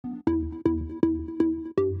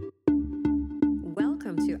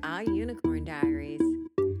Our Unicorn Diaries,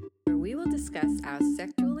 where we will discuss our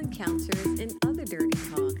sexual encounters and other dirty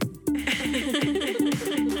talk.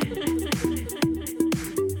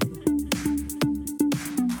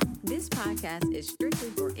 This podcast is strictly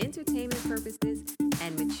for entertainment purposes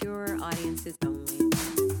and mature audiences only.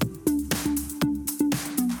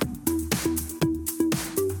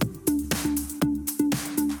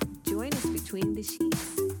 Join us between the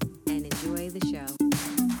sheets and enjoy the show.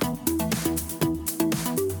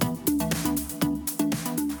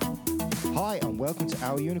 Hi, and welcome to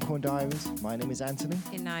Our Unicorn Diaries. My name is Anthony.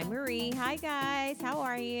 And I'm Marie. Hi, guys. How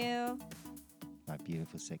are you? My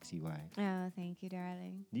beautiful, sexy way. Oh, thank you,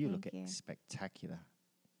 darling. You Thank look spectacular.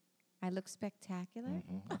 I look spectacular?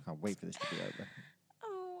 I can't wait for this to be over.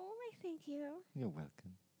 Oh, I thank you. You're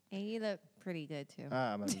welcome. And you look pretty good, too.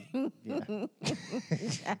 Yeah.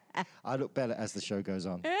 I look better as the show goes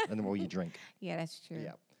on and the more you drink. Yeah, that's true.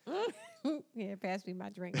 Yeah. Yeah, pass me my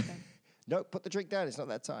drink. Then. No, put the drink down. It's not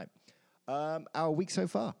that time. Our week so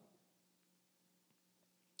far.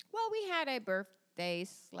 Well, we had a birthday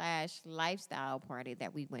 / lifestyle party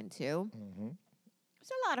that we went to. Mm-hmm. It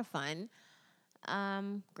was a lot of fun.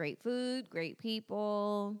 Great food, great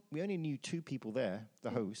people. We only knew two people there,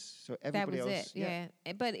 the hosts. So everybody That was else. it,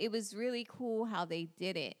 yeah. But it was really cool how they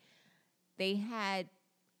did it. They had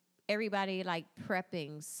everybody like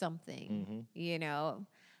prepping something, you know,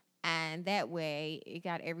 and that way it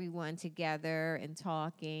got everyone together and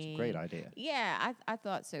talking. Great idea. Yeah, I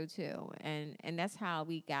thought so too. And that's how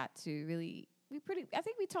we got to really, I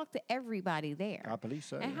think we talked to everybody there. I believe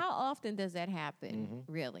so. And how often does that happen,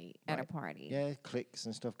 really, at a party? Yeah, cliques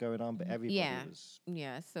and stuff going on, but everybody was.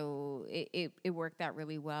 Yeah, so it worked out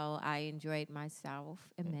really well. I enjoyed myself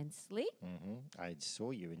immensely. I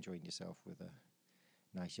saw you enjoying yourself with a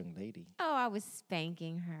nice young lady. Oh, I was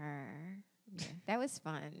spanking her. Yeah, that was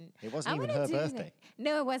fun. It wasn't I even wanna her do birthday. that.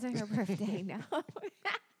 No, it wasn't her birthday, no.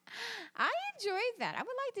 I enjoyed that. I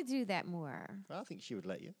would like to do that more. I think she would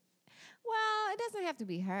let you. Well, it doesn't have to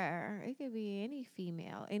be her. It could be any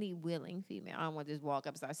female, any willing female. I don't want to just walk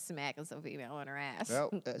up and start smacking some female on her ass.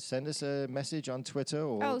 Well, send us a message on Twitter,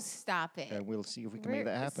 or Oh, stop it. and we'll see if we can make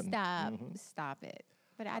that happen. Stop it.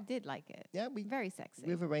 But I did like it. Yeah, very sexy.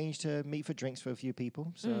 We've arranged to meet for drinks for a few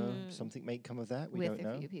people, so something may come of that. We With don't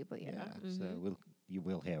know. a few people, yeah. So you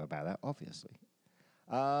will hear about that, obviously.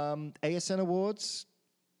 ASN Awards.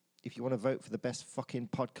 If you want to vote for the best fucking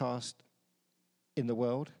podcast in the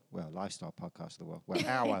world, well, lifestyle podcast of the world. Well,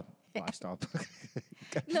 our lifestyle.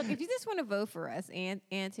 Look, if you just want to vote for us,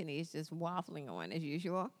 Anthony is just waffling on as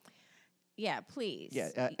usual. Yeah, please.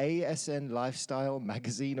 Yeah, ASN Lifestyle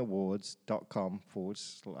Magazine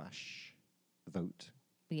Awards.com/vote.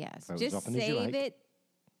 Yes, Vote as just often as you save like. it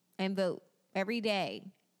and vote every day.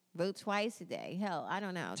 Vote twice a day. Hell, I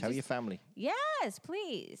don't know. Tell your family. Yes,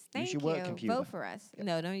 please. Thank your you. work computer. Vote for us.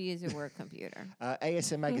 No, don't use your work computer.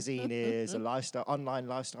 ASN Magazine is a online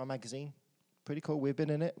lifestyle magazine. Pretty cool. We've been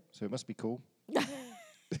in it, so it must be cool.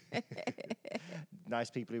 Nice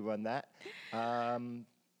people who run that.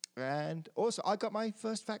 And also, I got my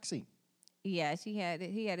first vaccine. Yes, he had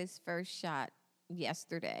his first shot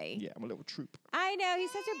yesterday. Yeah, I'm a little troop. I know.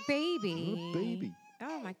 He's such a baby. I'm a baby.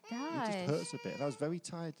 Oh, my It gosh. just hurts a bit. And I was very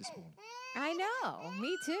tired this morning. I know.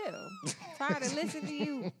 Me too. Tired of listening to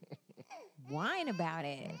you whine about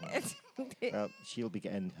it. Well, she'll be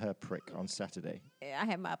getting her prick on Saturday. I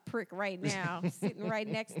have my prick right now sitting right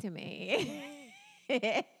next to me.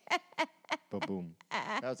 Ba-boom.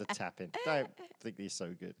 That was a tap-in. I don't think they're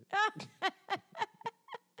so good.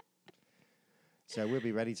 So we'll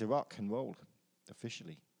be ready to rock and roll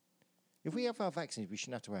officially. If we have our vaccines, we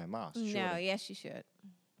shouldn't have to wear a mask. No, surely. yes, you should.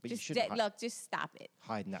 But Just you shouldn't look, just stop it.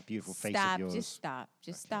 hiding that beautiful face Stop. of yours. Just stop.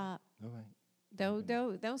 Just stop. All right.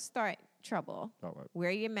 Don't start trouble. All right.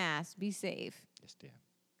 Wear your mask. Be safe. Yes, dear.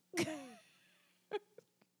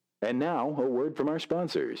 And now, a word from our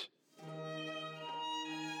sponsors.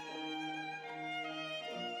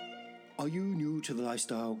 Are you new to the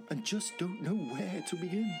lifestyle and just don't know where to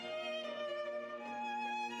begin?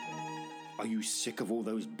 Are you sick of all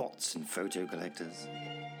those bots and photo collectors?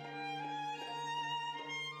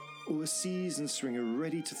 Or a seasoned swinger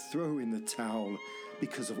ready to throw in the towel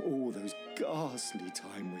because of all those ghastly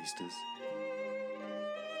time wasters?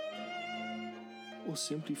 Or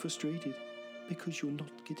simply frustrated because you're not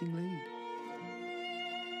getting laid?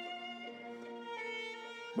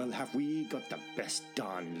 Well, have we got the best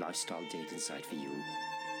darn lifestyle dating site for you?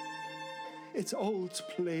 It's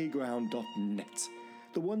altplayground.net,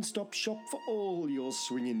 the one-stop shop for all your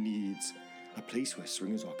swinging needs. A place where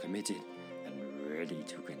swingers are committed and ready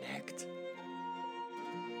to connect.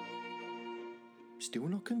 Still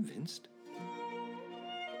not convinced?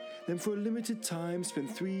 then for a limited time, spend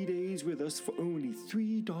 3 days with us for only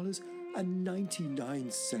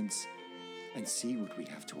 $3.99 and see what we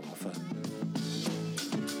have to offer.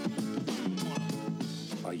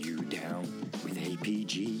 Are you down with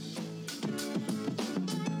APG?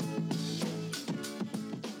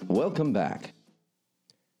 Welcome back.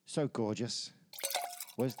 So gorgeous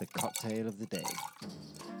was the cocktail of the day.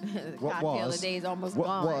 The cocktail of the day is almost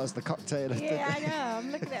gone. What was the cocktail of the day? Yeah, I know.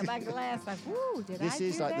 I'm looking at my glass like, woo, did I do that? This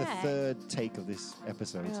is like the third take of this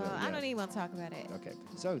episode. No, so, I yeah. don't even want to talk about it. Okay,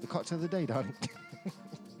 so the cocktail of the day, darling.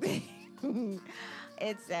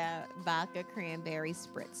 It's a vodka cranberry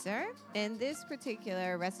spritzer. And this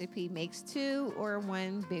particular recipe makes 2 or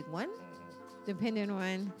 1 big one, depending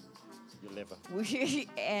on Your liver.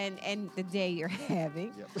 and the day you're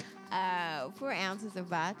having. Yep. 4 ounces of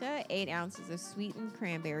vodka, 8 ounces of sweetened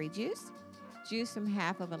cranberry juice from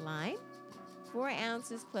half of a lime, 4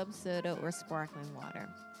 ounces club soda or sparkling water.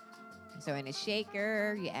 So in a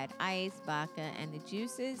shaker, you add ice, vodka, and the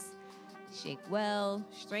juices. Shake well,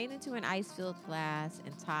 strain into an ice-filled glass,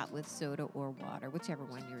 and top with soda or water, whichever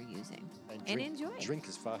one you're using. And enjoy. Drink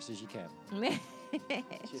as fast as you can.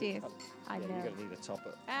 Cheers. I Yeah, know. you're going to need a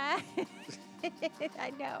topper. I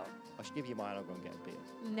know. I should give you mine. I'll go and get a beer.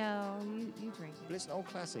 No, you drink But it. it's an old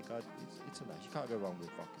classic. It's a nice. You can't go wrong with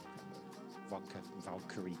vodka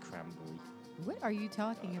Valkyrie cranberry. What are you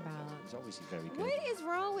talking about? It's obviously very good. What is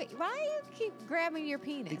wrong with? Why do you keep grabbing your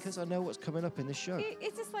penis? Because I know what's coming up in the show.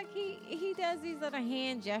 It's just like he does these little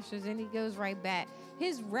hand gestures and he goes right back.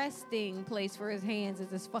 His resting place for his hands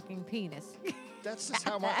is his fucking penis. That's just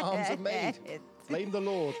how my arms are made. Blame the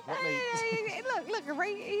Lord, not me. Look,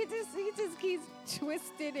 right? He just keeps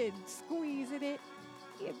twisting and squeezing it.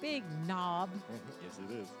 He a big knob. Yes,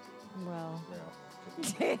 it is. Well. Yeah.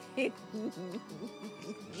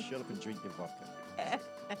 Shut up and drink your vodka.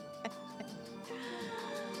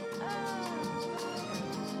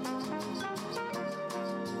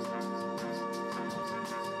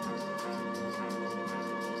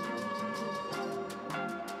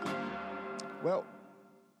 Well,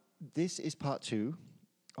 this is part 2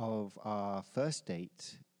 of our first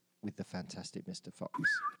date with the fantastic Mr. Fox.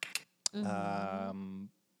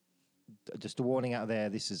 Just a warning out there,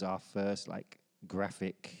 this is our first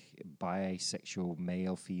graphic bisexual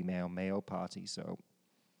male party, so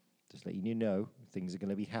just letting you know things are going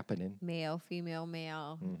to be happening. Male, female,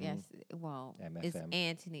 male. Yes. Well, it's MFM.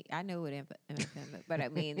 Anthony. I know what MFM is, but I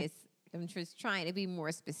mean, I'm just trying to be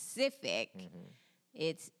more specific.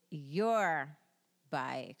 It's your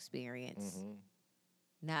bi experience,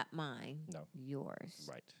 not mine. No. Yours.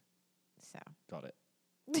 Right, So. got it.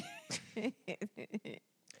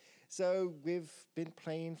 So we've been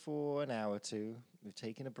playing for an hour or two. We've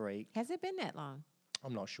taken a break. Has it been that long?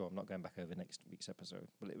 I'm not sure. I'm not going back over next week's episode,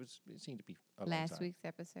 but it seemed to be a long Last time. week's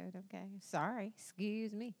episode. Okay. Sorry.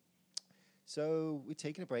 Excuse me. So we're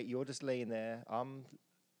taking a break. You're just laying there. I'm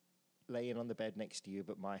laying on the bed next to you,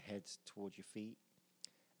 but my head's towards your feet.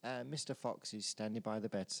 And Mr. Fox is standing by the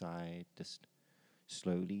bedside, just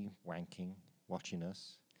slowly wanking, watching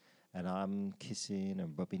us. And I'm kissing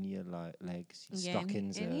and rubbing your legs, your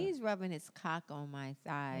stockings. And he's rubbing his cock on my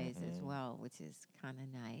thighs as well, which is kind of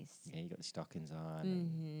nice. Yeah, you got the stockings on.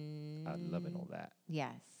 And I'm loving all that.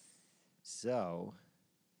 Yes. So.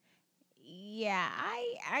 Yeah,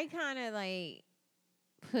 I kind of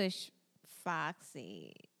push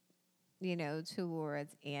Foxy,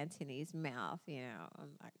 towards Anthony's mouth.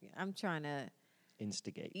 I'm trying to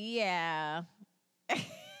Instigate. Yeah.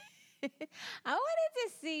 I wanted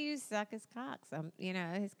to see you suck his cock.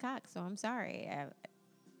 His cock. So I'm sorry.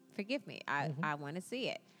 Forgive me. I want to see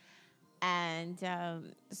it. And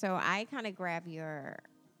so I kind of grab your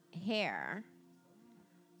hair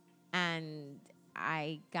and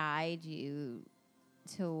I guide you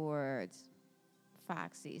towards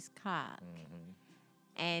Foxy's cock.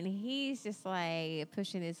 And he's just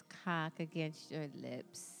pushing his cock against your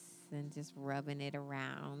lips and just rubbing it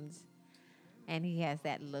around. And he has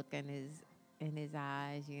that look in his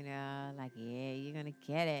eyes, yeah, you're gonna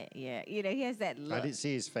get it. Yeah, he has that look. I didn't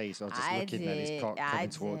see his face. I was just looking at his cock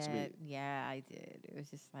coming towards me. Yeah, I did. It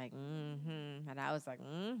was just and I was like, Lot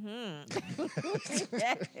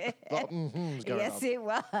of mm-hms going yes, on. it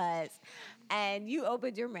was. And you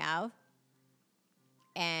opened your mouth,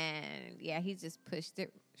 and yeah, he just pushed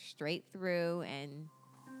it straight through and.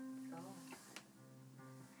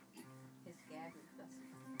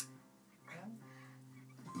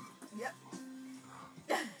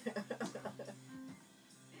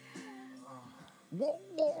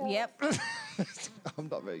 Yep. I'm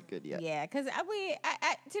not very good yet. Yeah, because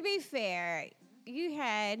to be fair, you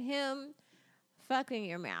had him fucking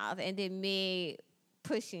your mouth and then me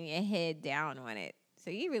pushing your head down on it. So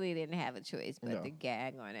you really didn't have a choice but No. to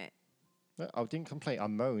gag on it. I didn't complain. I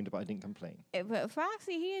moaned, but I didn't complain. But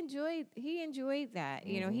Foxy, he enjoyed that.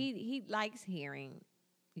 You know, he likes hearing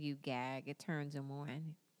you gag. It turns him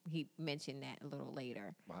on. He mentioned that a little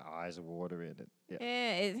later. My eyes are watering.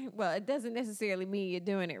 Yeah. Well, it doesn't necessarily mean you're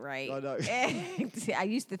doing it right. I know. I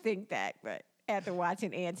used to think that, but after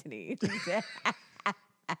watching Anthony,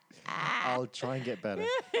 I'll try and get better.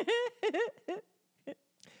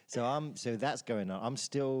 So that's going on. I'm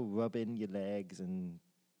still rubbing your legs and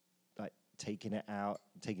like taking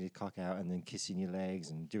his cock out, and then kissing your legs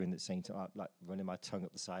and doing the same time, like running my tongue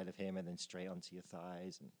up the side of him and then straight onto your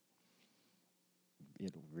thighs, and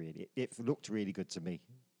it looked really good to me.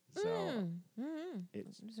 So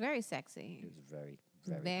it's very sexy. it was very,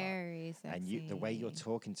 very, hot. Very sexy. And the way you're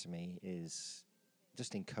talking to me is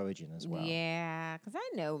just encouraging as well. Yeah, because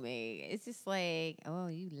I know me. It's just like, oh,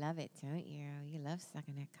 you love it, don't you? You love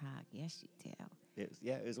sucking that cock. Yes, you do.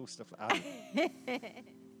 It was all stuff like You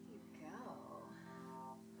go.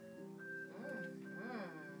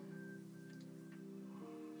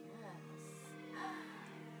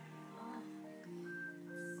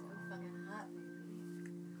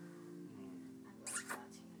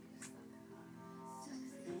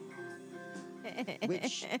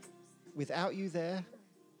 which, without you there,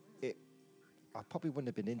 I probably wouldn't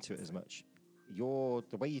have been into it as much.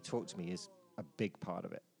 The way you talk to me is a big part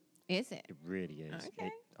of it. Is it? It really is.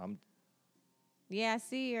 Okay. I'm Yeah, I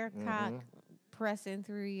see your cock pressing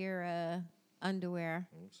through your underwear.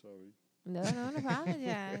 sorry. No, don't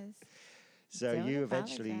apologize. So Don't you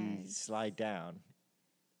eventually apologize. slide down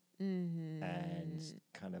Mm-hmm. and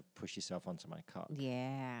kind of push yourself onto my cock.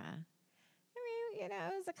 Yeah. I mean,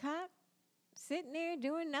 it was a cock sitting there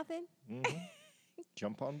doing nothing.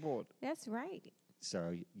 Jump on board. That's right.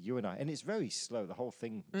 So you and I, and it's very slow. The whole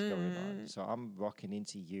thing is going on. So I'm rocking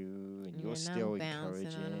into you, and you're And still I'm bouncing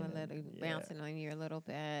encouraging. on him a little, bouncing on you a little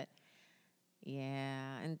bit.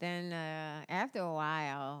 Yeah, and then after a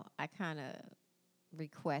while, I kind of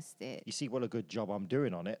requested. You see what a good job I'm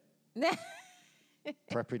doing on it,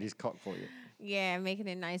 prepping his cock for you. Yeah, making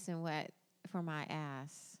it nice and wet for my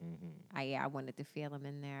ass. I wanted to feel him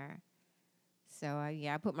in there. So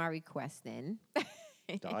I put my request in.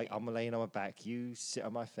 I'm laying on my back. You sit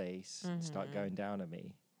on my face, and start going down at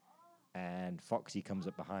me, and Foxy comes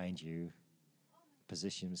up behind you,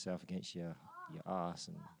 positions himself against your ass,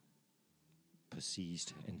 and proceeds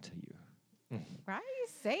to enter you. Why do you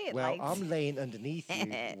say it Well, like I'm laying underneath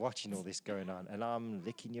you, watching all this going on, and I'm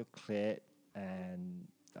licking your clit and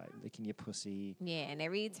like licking your pussy. Yeah, and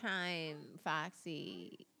every time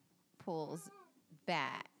Foxy pulls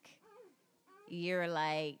back, you're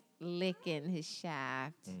like licking his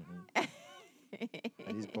shaft. And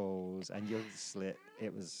his balls and your slit.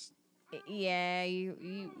 It was, Yeah,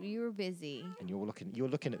 you were busy. and you're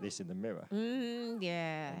looking at this in the mirror.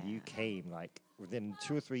 Yeah. And you came like within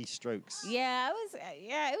 2 or 3 strokes. Yeah,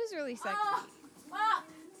 it was really sexy.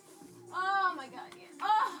 Oh my god, yeah.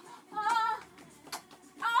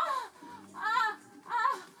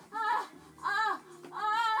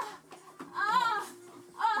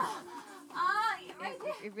 Right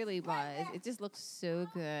there. It really was. It just looked so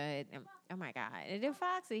good. And, oh my god. And then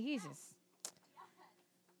Foxy, he's just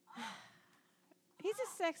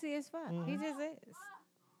sexy as fuck. He just is.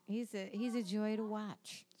 He's a joy to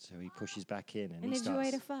watch. So he pushes back in and And he a joy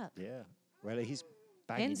starts. to fuck. Yeah. Well, he's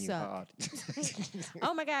banging And you suck. hard.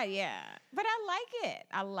 Oh my god, yeah. But I like it.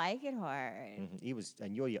 I like it hard. He was,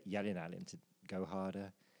 and you're yelling at him to go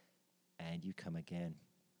harder, and you come again.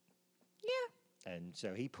 Yeah. And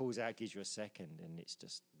so he pulls out, gives you a second, and it's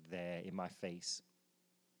just there in my face.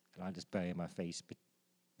 And I just bury my face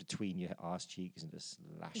between your arse cheeks and just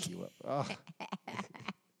lash you up. Oh.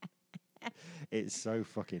 It's so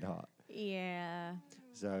fucking hot. Yeah.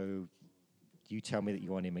 So you tell me that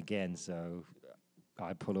you want him again, so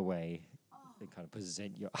I pull away and kind of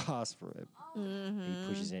present your ass for him. He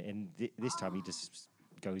pushes it, and this time he just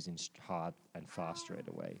goes in hard and fast straight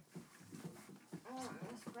away.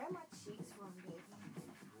 Spread my cheeks for him, baby.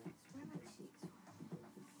 Spread my cheeks for him.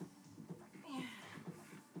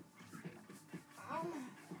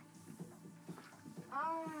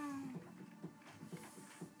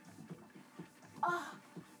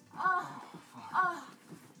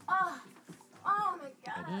 Oh my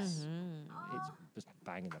god. It's just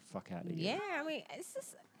banging the fuck out of you. Yeah, I mean, it's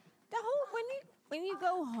just the whole when you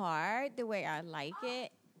go hard the way I like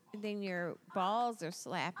it, then your balls are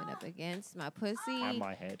slapping up against my pussy. And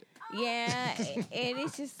my head. Yeah, and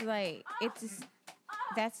it's just like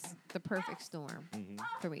that's the perfect storm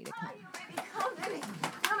for me to come. Baby, come, baby.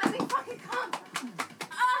 Come, baby, fucking come.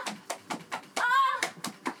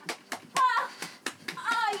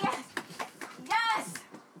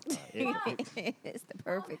 It's the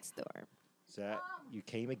perfect storm. So you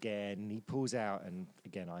came again, and he pulls out, and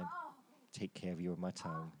again I take care of you with my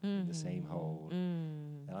tongue in the same hold.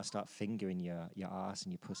 And I start fingering your ass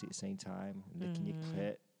and your pussy at the same time, and licking your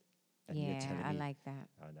clit. And you're Yeah, telling I me, like that.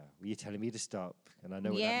 I know. Well, you're telling me to stop, and I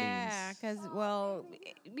know what Yeah, that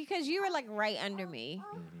means. because you were like right under me,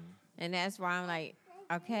 and that's why I'm like,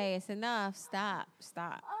 okay, it's enough. Stop.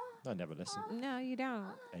 I never listen. No, you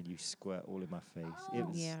don't. And you squirt all in my face. It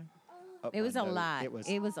was Yeah, up it my was a nose. lot.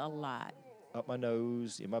 It was a lot. up my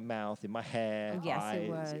nose, in my mouth, in my hair, Yes, eyes. it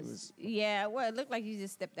was. Yeah, well, it looked like you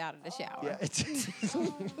just stepped out of the shower. Yeah.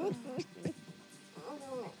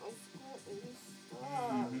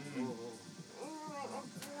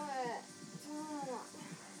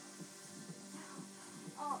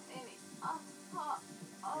 Oh, baby.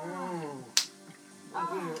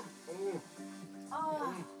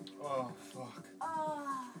 Oh. Oh, fuck.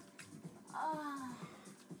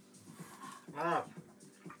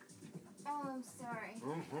 Oh, I'm sorry.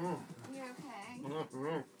 You okay?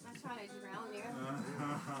 I'm trying to drown you.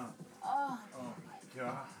 Oh my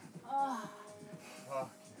god. Fuck.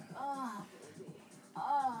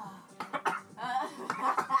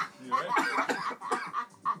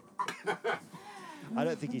 I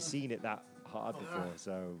don't think he's seen it that hard before,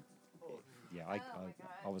 so yeah,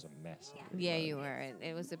 I was a mess. Yeah, you were. And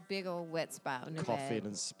it was a big old wet spot on the Coughing bed.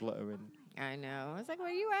 and spluttering. I know. I was like,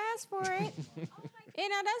 well, you asked for it. You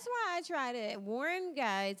know, that's why I try to warn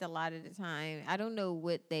guys a lot of the time. I don't know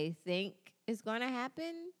what they think is going to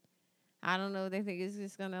happen. I don't know. They think it's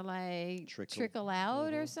just going to like trickle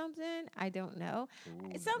out or something. I don't know.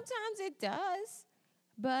 Ooh. Sometimes it does.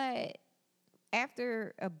 But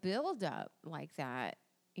after a buildup like that,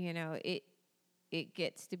 you know, it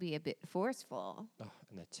gets to be a bit forceful. Oh,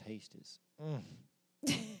 and the taste is.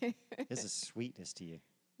 There's a sweetness to you.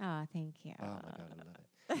 Oh, thank you. Oh my god, I love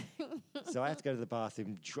it. So I had to go to the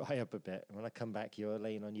bathroom, dry up a bit. When I come back, you're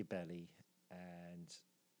laying on your belly, and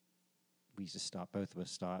we just both of us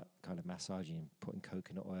start kind of massaging and putting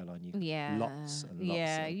coconut oil on you. Yeah. Lots and lots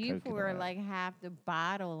yeah, of you coconut pour oil. like half the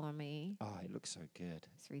bottle on me. Oh, it looks so good.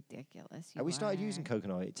 It's ridiculous. And we started are. using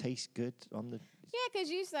coconut oil. It tastes good on the. Yeah, because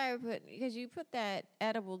you put that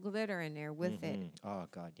edible glitter in there with it. Oh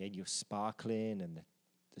god, yeah, you're sparkling, and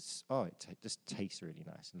it just tastes really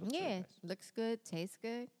nice and looks Yeah, really nice. looks good, tastes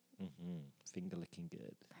good, Finger licking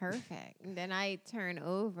good. perfect. And then I turn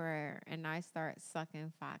over and I start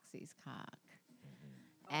sucking Foxy's cock,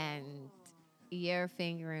 and you're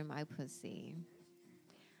fingering my pussy,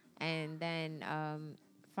 and then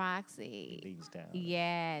Foxy He leans down.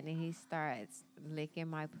 Yeah, and then he starts licking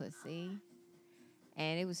my pussy.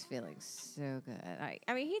 And it was feeling so good.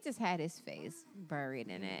 I mean, he just had his face buried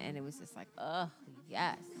in it, and it was just like, oh,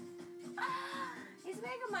 yes. He's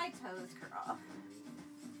making my toes curl.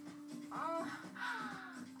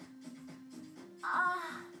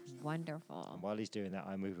 Wonderful. And while he's doing that,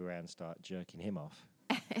 I move around and start jerking him off.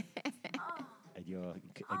 And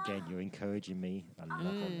you're encouraging me. I love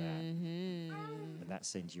on that. And that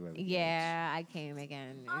sends you over. the edge. Yeah, I came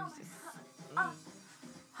again. It was just.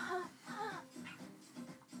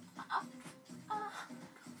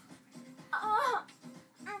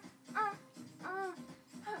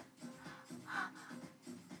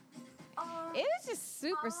 It was just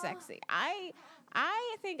super sexy. I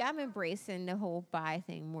think I'm embracing the whole bi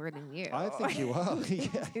thing more than you. I think you are.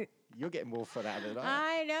 Yeah. You're getting more fun out of it.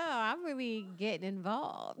 I know. I'm really getting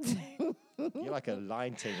involved. You're like a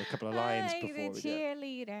line team, a couple of lines like before the we get.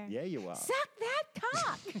 cheerleader. Yeah, you are. Suck that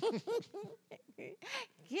cock. Give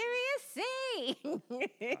me a C. Give me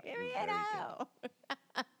an very O.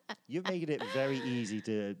 You're making it very easy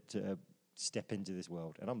to step into this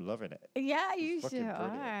world, and I'm loving it. Yeah, you fucking sure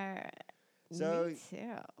brilliant. are. So- Me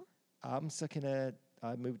too. I'm sucking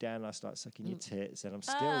I move down and I start sucking your tits, and I'm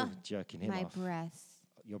still jerking him My off. breasts.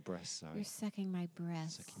 Your breasts, sorry. You're sucking my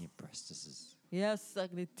breasts. Sucking your breasts. This is. Yeah,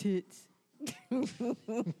 sucking the tits.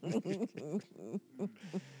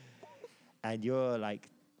 And you're like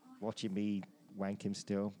watching me wank him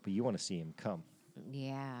still, but you want to see him come.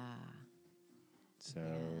 Yeah. So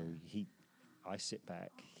I sit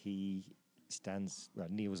back. He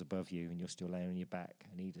kneels above you, and you're still laying on your back,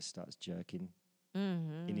 and he just starts jerking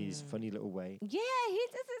in his funny little way. Yeah, he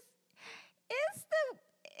just is.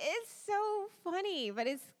 It's so funny, but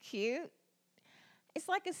it's cute. It's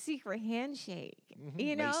like a secret handshake,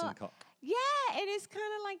 you know. Mason cock. Yeah, and it's kind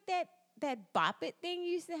of like that bop it thing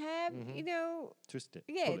you used to have, you know. Twist it.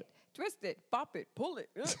 Yeah, Pull it. twist it, pop it, pull it.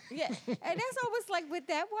 Yeah, and that's almost like what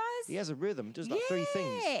that was. He has a rhythm, does like three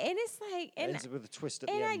things. Yeah, and it's like, and Ends with a twist at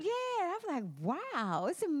the and end. I'm like, wow,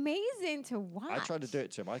 it's amazing to watch. I tried to do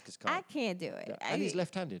it to him. I just can't. I can't do it. Yeah, and he's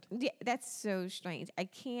left-handed. Yeah, that's so strange. I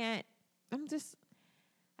can't.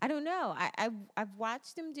 I don't know. I've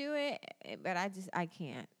watched him do it, but I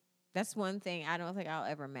can't. That's one thing. I don't think I'll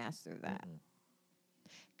ever master that.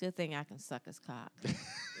 Good thing I can suck his cock.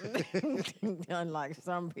 Unlike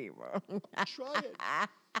some people. Try it.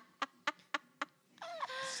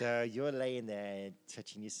 So you're laying there,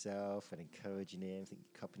 touching yourself and encouraging him,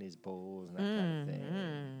 cupping his balls and that kind of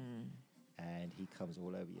thing. And he comes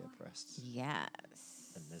all over your breasts. Yes.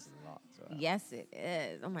 And there's a lot. So Yes, it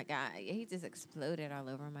is. Oh my God. He just exploded all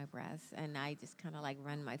over my breast. And I just kind of like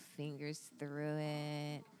run my fingers through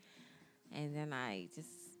it. And then I just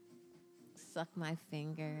suck my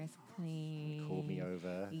fingers clean. Call me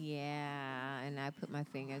over. Yeah. And I put my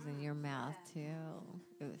fingers in your mouth too.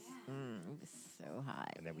 It was so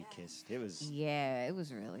hot. And then we kissed. It was. Yeah, it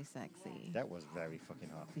was really sexy. That was very fucking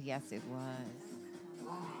hot. Yes, it was.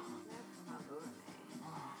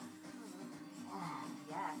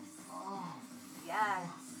 Yes. Yes.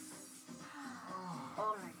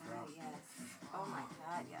 Oh my God, yes. Oh my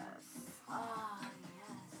God, yes. Oh,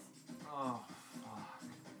 yes. Oh,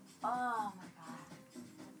 Oh my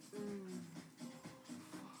God.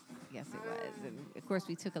 Yes, it was. And of course,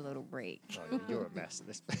 we took a little break. oh yeah, you're a mess.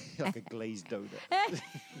 This like a glazed donut.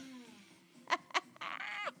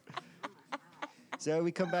 So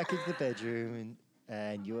we come back into the bedroom,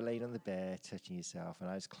 and you're laying on the bed, touching yourself, and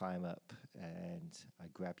I just climb up, and I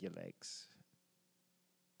grab your legs,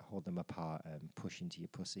 hold them apart, and push into your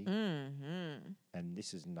pussy. Mm-hmm. And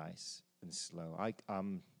this is nice and slow.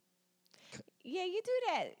 Yeah, you do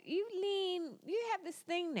that. You lean. You have this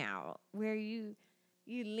thing now where you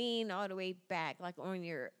lean all the way back, like on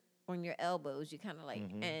your elbows. You kind of like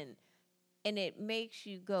and it makes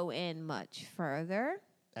you go in much further.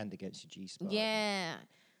 And against your G-spot. Yeah,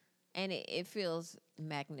 and it feels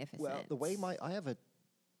magnificent. Well, the way I have a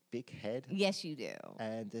big head. Yes, you do.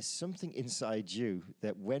 And there's something inside you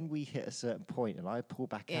that when we hit a certain point and I pull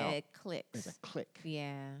back out, It clicks. there's a click.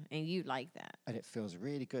 Yeah, and you like that. And it feels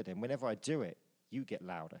really good. And whenever I do it, you get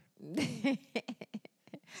louder.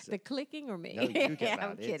 The clicking or me? No, you get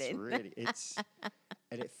I'm louder. kidding.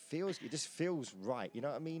 And it just feels right. You know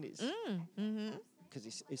what I mean? It's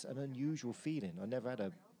because it's an unusual feeling. I never had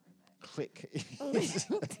a click.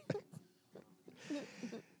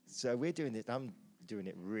 So we're doing this. I'm doing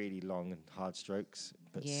it really long and hard strokes,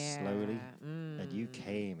 but slowly. And you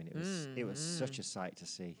came, and it was such a sight to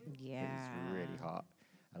see. Yeah. It was really hot.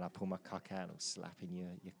 And I pull my cock out and I'm slapping your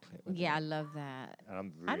clit with Yeah, it. I love that.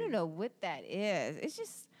 And I don't know what that is. It's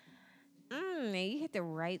just, and you hit the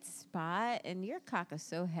right spot, and your cock is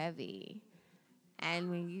so heavy. And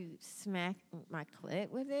when you smack my clit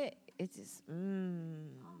with it, it's just,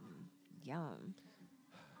 yum.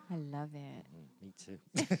 I love it. Me too.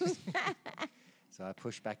 So I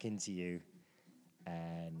push back into you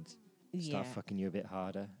and start fucking you a bit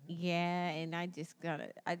harder. Yeah, and I just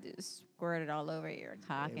squirted all over your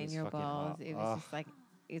cock It and was your fucking balls. hot. It was just like,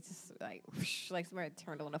 it's just like, whoosh, like somebody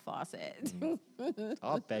turned on a faucet.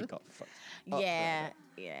 Our bed got fucked up. Yeah,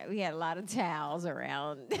 we had a lot of towels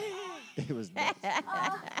around. It was nuts.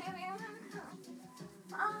 Oh, baby,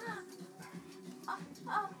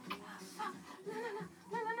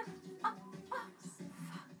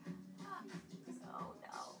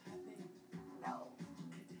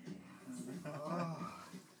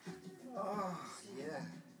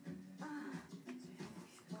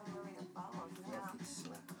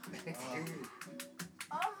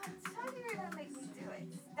 Oh, I told you you were gonna make me do it.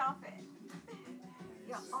 Stop it.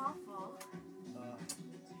 You're awful.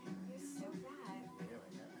 You're so bad.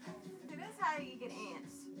 So that's how you get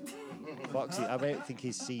ants. Foxy, I don't think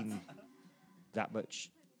he's seen that much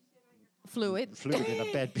Fluid. fluid in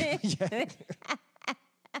a bed before yet.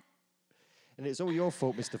 And it's all your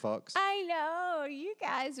fault, Mr. Fox. I know. You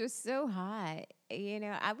guys were so hot. You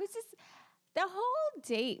know, the whole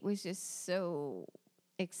date was just so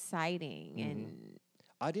exciting. And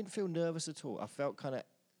I didn't feel nervous at all. I felt kind of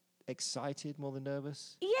excited more than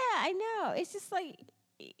nervous. yeah, I know. It's just like,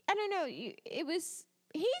 I don't know. He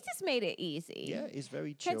just made it easy. Yeah, it's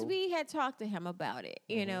very chill. Because we had talked to him about it,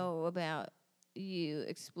 you know, about you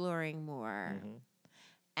exploring more.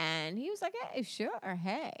 And he was like, "Hey, sure,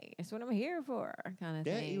 hey, that's what I'm here for," kind of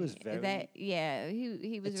Yeah, thing. he was very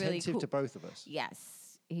he was really attentive cool. to both of us.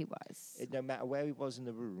 Yes, he was. No matter where he was in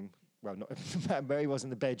the room, well, not no matter where he was in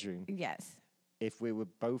the bedroom, Yes, if we were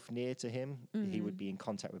both near to him, he would be in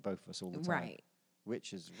contact with both of us all the time. right.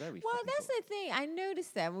 which is very. Well, fucking that's cool. the thing. I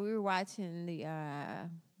noticed that when we were watching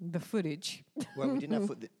the footage. Well, we didn't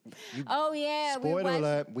have. Oh yeah. we Spoiler watched-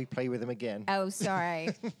 alert! We play with him again, Oh, sorry.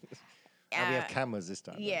 and we have cameras this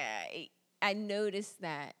time. though. Yeah, I noticed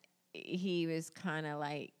that he was kind of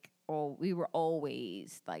like, we were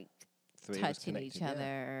always like Three of us touching each connected, yeah.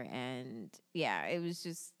 other, and yeah, it was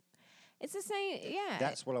just, it's the same. Yeah,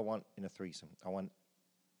 That's what I want in a threesome. I want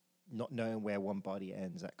not knowing where one body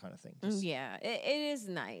ends, that kind of thing. Just- yeah, it is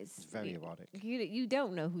nice. It's very erotic. You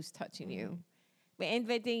don't know who's touching you, but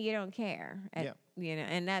then you don't care. Yeah. You know,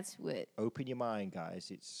 and that's what. Open your mind, guys.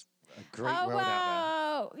 It's a great Oh world out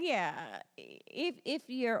well, yeah. If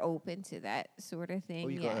you're open to that sort of thing, there.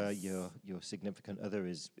 Or you yes. got your significant other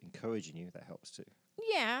is encouraging you. That helps too.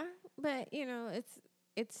 Yeah, but you know,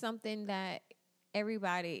 it's something that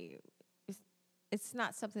everybody. It's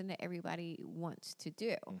not something that everybody wants to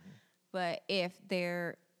do. Mm-hmm. But if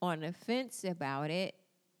they're on the fence about it,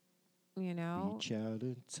 you know. Reach out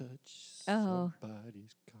and touch Oh.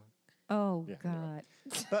 somebody's cock. Oh Yeah, God.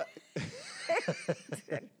 But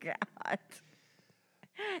God.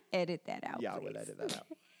 Edit that out. yeah, I please. will edit that out.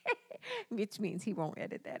 Which means he won't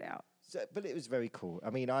edit that out. So, but it was very cool. I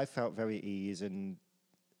mean, I felt very at ease, and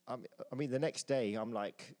I mean, the next day, I'm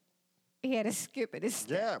like, He had to skip it. It's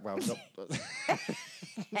yeah, well, not,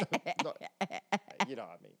 you know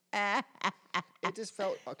what I mean. It just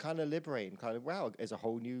felt kind of liberating, kind of, wow, there's a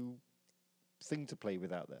whole new thing to play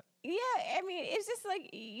with out there. Yeah, I mean, it's just like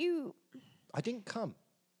you. I didn't come,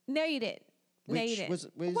 No, you didn't. No, you which didn't. was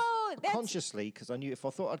well, that's, consciously, because I knew if I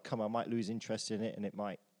thought I'd come, I might lose interest in it, and it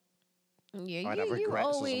might. yeah, I'd have you regrets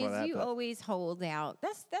or something always like that, you but- always hold out.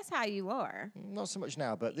 That's how you are. Not so much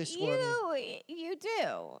now, but this one. You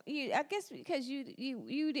do. I guess because you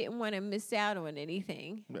didn't want to miss out on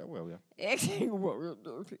anything. Yeah, well, yeah.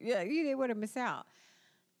 Yeah, you didn't want to miss out.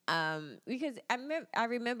 Because I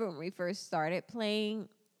remember when we first started playing,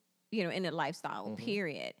 you know, in the lifestyle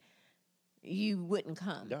period, you wouldn't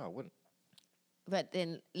come. No, I wouldn't. But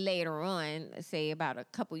then later on, say about a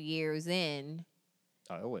couple years in,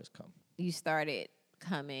 I always come. you started But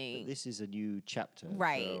coming. this is a new chapter.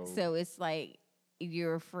 Right. So it's like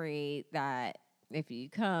you're afraid that if you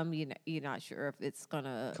come, you're not sure if it's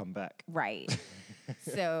gonna come back. right.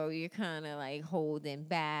 So you're kind of like holding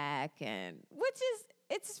back, and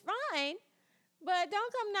it's fine, but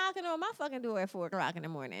don't come knocking on my fucking door at 4:00 in the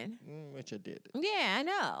morning. Which I did. Yeah, I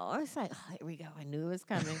know. It's like, oh, here we go. I knew it was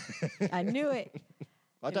coming. I knew it.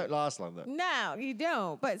 I don't last long though. No, you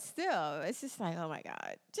don't. But still, it's just like, oh my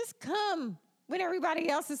God, just come when everybody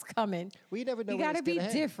else is coming. We never know. You when got to it's be gonna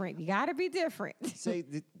end. different. You got to be different. So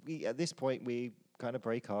at this point, we kind of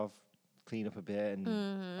break off, clean up a bit,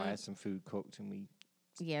 and I had some food cooked, and we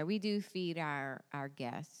Yeah, we do feed our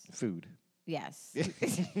guests. food. Yes.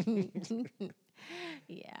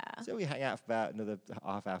 Yeah. So we hang out for about another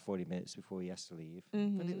half hour, 40 minutes before he has to leave.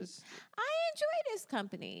 But it was I enjoy this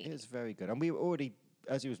company. very good, and we were already.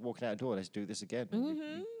 As he was walking out the door, let's do this again.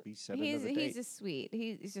 We set another date. He's just sweet.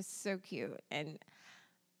 He's just so cute. And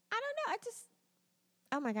I don't know.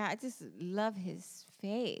 Oh my God, I just love his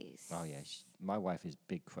face. Oh yeah, my wife is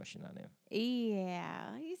big crushing on him,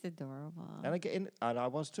 Yeah, he's adorable. and I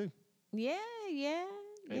was too. Yeah.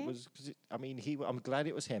 It was. I mean, I'm glad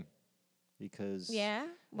it was him, because Yeah.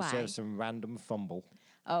 instead Why? of some random fumble.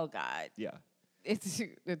 Oh God, Yeah. it's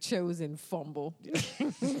a chosen fumble.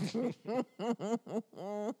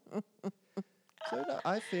 So no,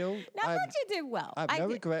 I feel Now, but you did well. I have no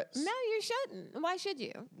regrets. No, you shouldn't. Why should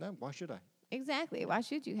you? No, why should I? Exactly. Why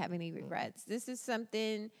should you have any regrets? This is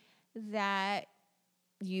something that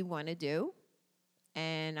you want to do,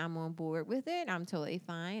 and I'm on board with it. I'm totally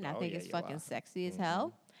fine. I Oh, think yeah, it's you fucking are. sexy as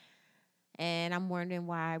hell. And I'm wondering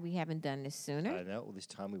why we haven't done this sooner. I know all this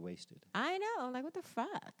time we wasted. I know. Like, what the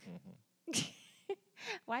fuck?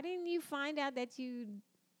 Why didn't you find out that you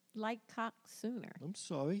like cock sooner? I'm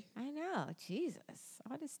sorry. I know. Jesus.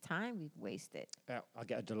 All this time we've wasted. I'll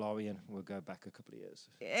get a DeLorean. We'll go back a couple of years.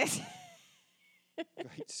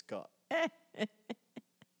 Great Scott.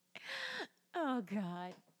 Oh,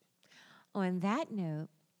 God. On that note,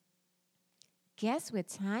 guess what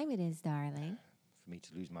time it is, darling? For me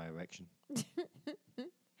to lose my erection.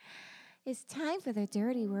 It's time for the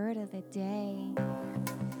dirty word of the day.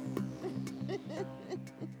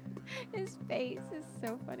 His face is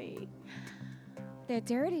so funny. The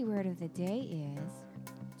dirty word of the day is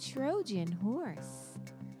Trojan horse.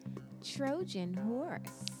 Trojan horse.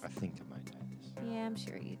 I think I might know this. Yeah, I'm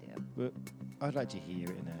sure you do. But I'd like to hear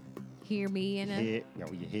it in Hear me in a...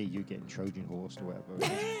 you hear you getting Trojan horsed or whatever.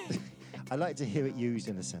 it is. I'd like to hear it used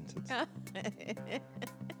in a sentence.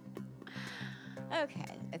 Okay,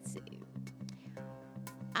 let's see.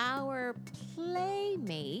 our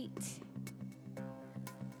playmate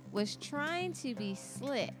was trying to be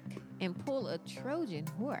slick and pull a Trojan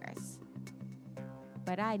horse,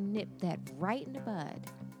 but I nipped that right in the bud.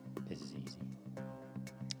 This is easy.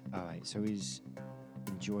 All right, so he's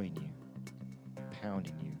enjoying you,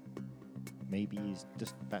 pounding you. Maybe he's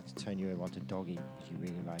just about to turn you over onto doggy because you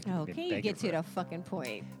really like him. Oh, You've been can you begging get for to it. the fucking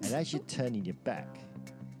point? And as you're turning your back,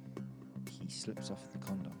 he slips off the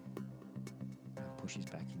condom and pushes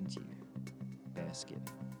back into you, bare skin.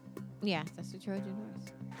 Yeah, that's the Trojan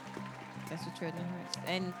horse. That's the Trojan horse.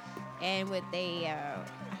 And what they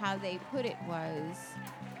how they put it was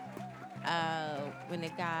when the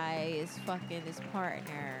guy is fucking his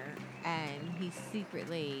partner and he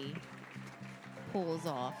secretly pulls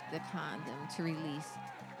off the condom to release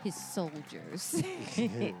his soldiers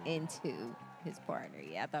into his partner.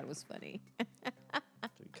 Yeah, I thought it was funny. So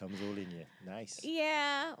it comes all in you. Nice.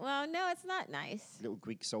 Yeah, well, no, it's not nice. Little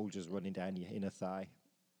Greek soldiers running down your inner thigh.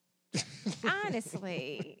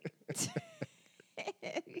 Honestly.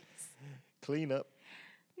 Clean up.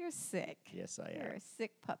 You're sick. Yes, I You're am. a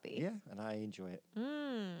sick puppy. Yeah, and I enjoy it.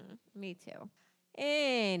 Me too.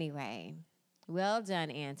 Anyway, well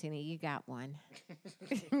done, Anthony. You got one.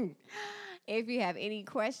 If you have any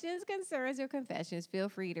questions, concerns, or confessions, feel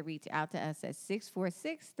free to reach out to us at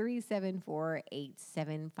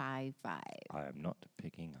 646-374-8755. I am not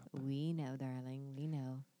picking up. We know, darling. We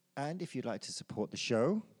know. And if you'd like to support the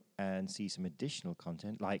show and see some additional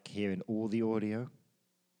content, like hearing all the audio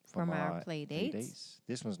From our play dates.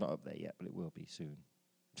 This one's not up there yet, but it will be soon.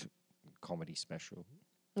 Comedy special.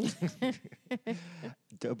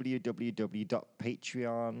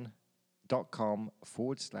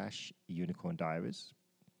 www.patreon.com/Unicorn Diaries.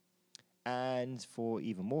 And for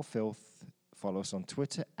even more filth, follow us on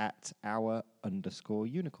Twitter at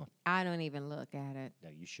 @our_unicorn. I don't even look at it. No,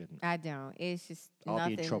 you shouldn't. I don't. It's just I'll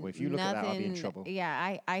nothing. be in trouble. If you look at that, I'll be in nothing- trouble.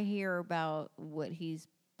 Yeah, I hear about what he's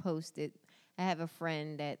posted. I have a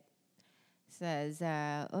friend that says,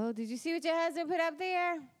 "Oh, did you see what your husband put up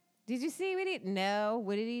there? Did you see what he? No.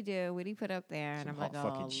 What did he do? What did he put up there?" And Some I'm like,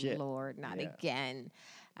 hot fucking "Oh shit." Lord, not Yeah. again."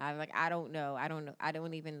 I'm like, I don't know. I don't know. I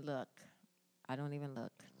don't even look. I don't even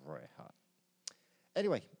look. Very hot.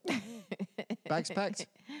 Anyway, bags packed.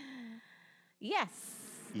 Yes,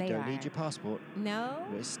 You they don't are. need your passport. No.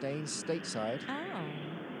 We're staying stateside. Oh.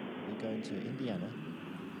 We're going to Indiana,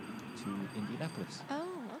 to Indianapolis, Oh.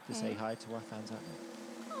 Okay. to say hi to our fans out there.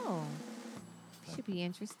 Oh. Should be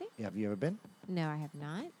interesting. Have you ever been? No, I have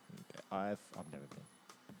not. I've never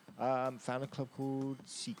been. Found a club called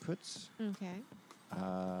Secrets. Okay.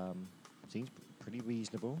 Seems pretty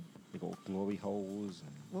reasonable. They got glory holes.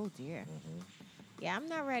 And, Oh dear. Yeah, I'm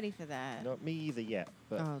not ready for that. not me either yet,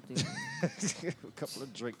 but Oh dude. a couple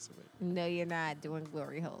of drinks of it. No, you're not doing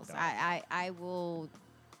glory holes. No. I will.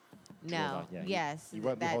 Draw No. line, yeah, Yes. You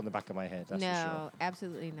won't be that- holding the back of my head, that's no, for sure.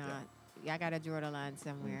 absolutely not. Yeah, I gotta draw the line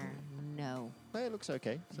somewhere. No. Well, it looks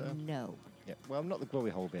okay. So No. yeah, well, not the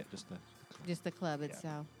glory hole bit, just the. Just the club Yeah.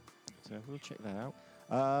 itself. So we'll check that out.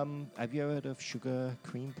 Have you ever heard of sugar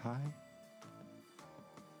cream pie?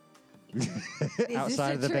 Is this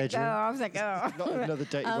Outside a of the trick? bedroom. Oh, I was like, oh. Not another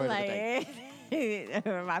dirty I'm word like, of the day.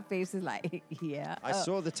 my face is like, yeah. I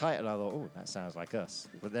saw the title. I thought, oh, that sounds like us.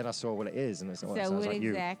 But then I saw what it is, and I said, oh, that So sounds what like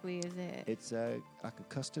exactly is it? It's like a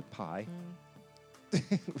custard pie.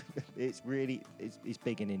 Mm. It's really it's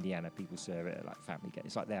big in Indiana. People serve it at like family get.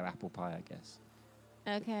 It's like their apple pie, I guess.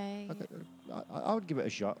 Okay. I would give it a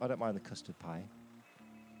shot. I don't mind the custard pie.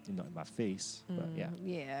 Not in my face, but yeah.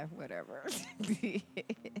 Yeah, whatever.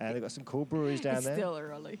 And they've got some cool breweries down It's there. still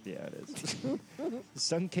early. Yeah, it is. The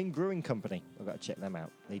Sun King Brewing Company. I've got to check them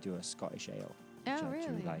out. They do a Scottish ale. Which Oh, I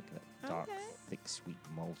actually really? like. That dark, Okay. thick, sweet,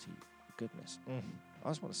 malty goodness. I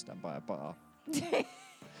just want to stand by a bar.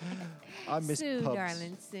 I miss soon, pubs.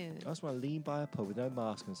 darling, soon. I just want to lean by a pub with no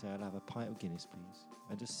mask and say, I'll have a pint of Guinness, please.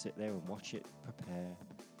 And just sit there and watch it prepare,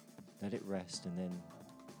 let it rest, and then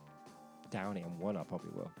down it. And one I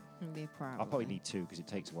probably will. They I'll probably need two because it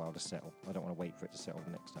takes a while to settle. I don't want to wait for it to settle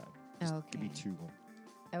the next time. Just give me Okay. 2 more.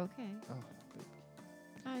 Okay. Oh, baby.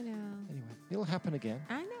 I know. Anyway, it'll happen again.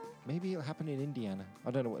 I know. Maybe it'll happen in Indiana.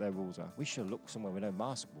 I don't know what their rules are. We should look somewhere with no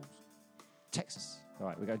mask rules. Texas. All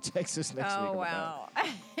right, we're going to Texas next week. Oh, How about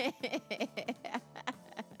that? wow.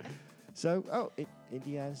 So,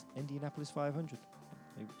 Indianapolis 500.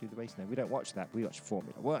 They do the race now. We don't watch that. We watch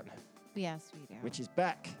Formula One, Yes, we do. which is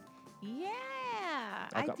back. Yeah.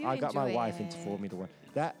 I got my enjoy wife into it. Formula One.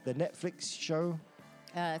 The Netflix show.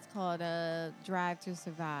 It's called Drive to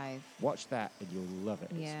Survive. Watch that and you'll love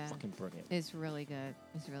it. Yeah. It's fucking brilliant. It's really good.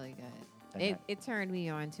 It's really good. And It turned me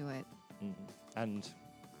on to it. And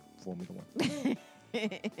Formula One.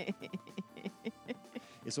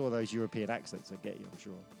 It's all those European accents that get you, I'm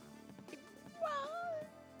sure. Well,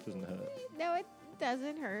 Doesn't hurt. no, it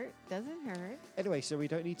doesn't hurt. Doesn't hurt. Anyway, so we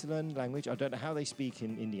don't need to learn language. I don't know how they speak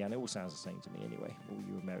in Indiana. It all sounds the same to me anyway. All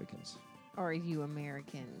you Americans. Or you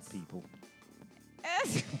Americans. People.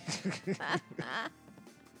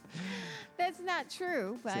 That's not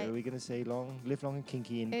true, but So are we going to say live long and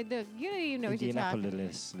kinky in look, you don't even know what you're talking.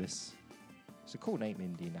 Indianapolis? It's a cool name,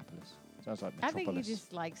 Indianapolis. Sounds like I Metropolis. think you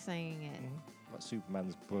just like saying it. Like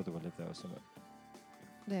Superman's brother will live there or something.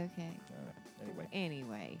 Okay. All right.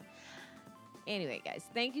 Anyway. Anyway, guys,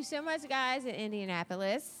 thank you so much, guys, in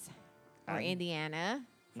Indianapolis or And- Indiana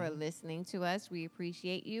for listening to us. We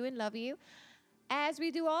appreciate you and love you, as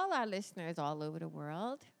we do all our listeners all over the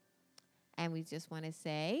world. And we just want to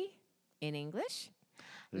say, in English,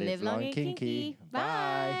 Live long and kinky.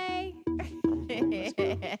 Bye.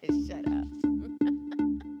 Shut up.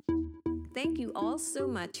 Thank you all so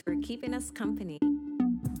much for keeping us company.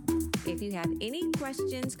 If you have any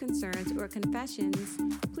questions, concerns, or confessions,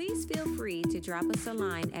 please feel free to drop us a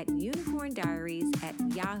line at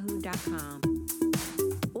unicorndiaries@yahoo.com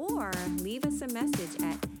or leave us a message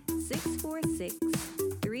at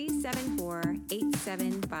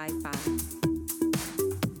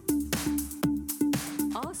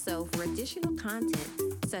 646-374-8755. Also, for additional content,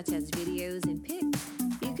 such as videos and pics,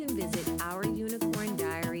 you can visit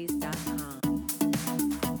ourunicorndiaries.com.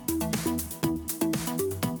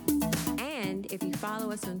 And if you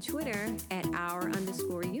follow us on Twitter at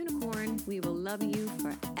 @our_unicorn, we will love you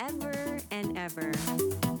forever and ever.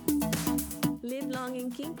 Live long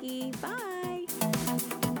and kinky. Bye.